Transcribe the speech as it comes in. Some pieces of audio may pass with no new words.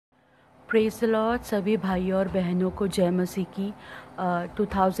Praise the Lord. सभी भाइयों और बहनों को जय मसीह की।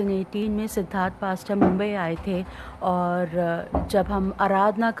 2018 में सिद्धार्थ पास्टर मुंबई आए थे और जब हम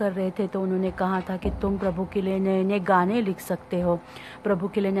आराधना कर रहे थे तो उन्होंने कहा था कि तुम प्रभु के लिए नए नए गाने लिख सकते हो, प्रभु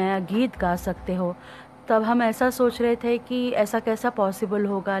के लिए नया गीत गा सकते हो। तब हम ऐसा सोच रहे थे कि ऐसा कैसा पॉसिबल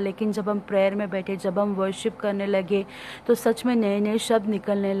होगा, लेकिन जब हम प्रेयर में बैठे, जब हम वर्शिप करने लगे तो सच में नए नए शब्द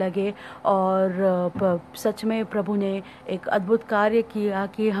निकलने लगे और सच में प्रभु ने एक अद्भुत कार्य किया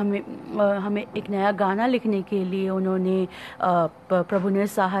कि हमें एक नया गाना लिखने के लिए उन्होंने प्रभु ने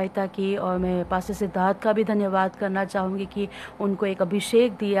सहायता की। और मैं पास्टर सिद्धार्थ का भी धन्यवाद करना चाहूँगी कि उनको एक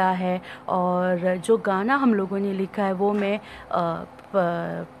अभिषेक दिया है और जो गाना हम लोगों ने लिखा है वो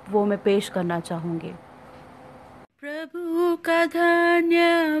मैं पेश करना चाहूँगी। प्रभु का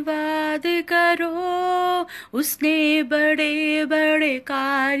धन्यवाद करो, उसने बड़े बड़े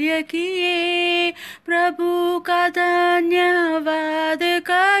कार्य किए। प्रभु का धन्यवाद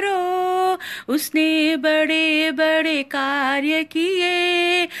करो, उसने बड़े बड़े कार्य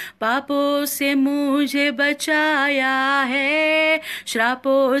किए। पापों से मुझे बचाया है,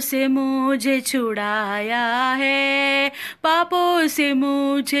 श्रापों से मुझे छुड़ाया है। पापों से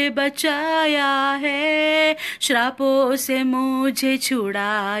मुझे बचाया है, श्रापों से मुझे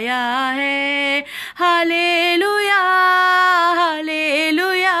छुड़ाया है। Hallelujah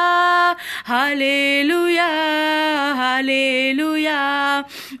hallelujah hallelujah hallelujah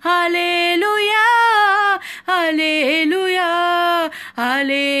hallelujah hallelujah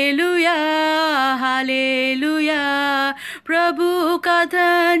hallelujah hallelujah. प्रभु का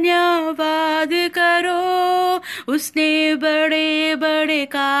धन्यवाद करो, उसने बड़े बड़े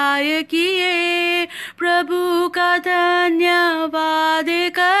कार्य किए। प्रभु का धन्यवाद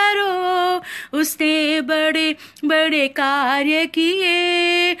करो, उसने बड़े बड़े कार्य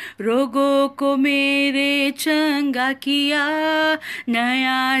किए। रोगों को मेरे चंगा किया,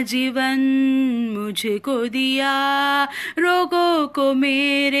 नया जीवन मुझको दिया। रोगों को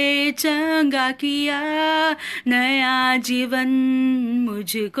मेरे चंगा किया, नया जीवन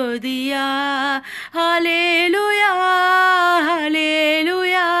मुझको दिया। Hallelujah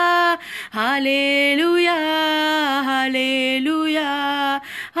hallelujah hallelujah hallelujah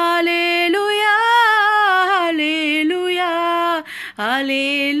hallelujah hallelujah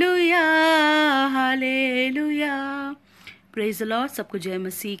hallelujah hallelujah. Praise the Lord. सबको जय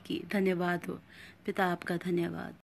मसीह की। धन्यवाद हो पिता, आपका धन्यवाद।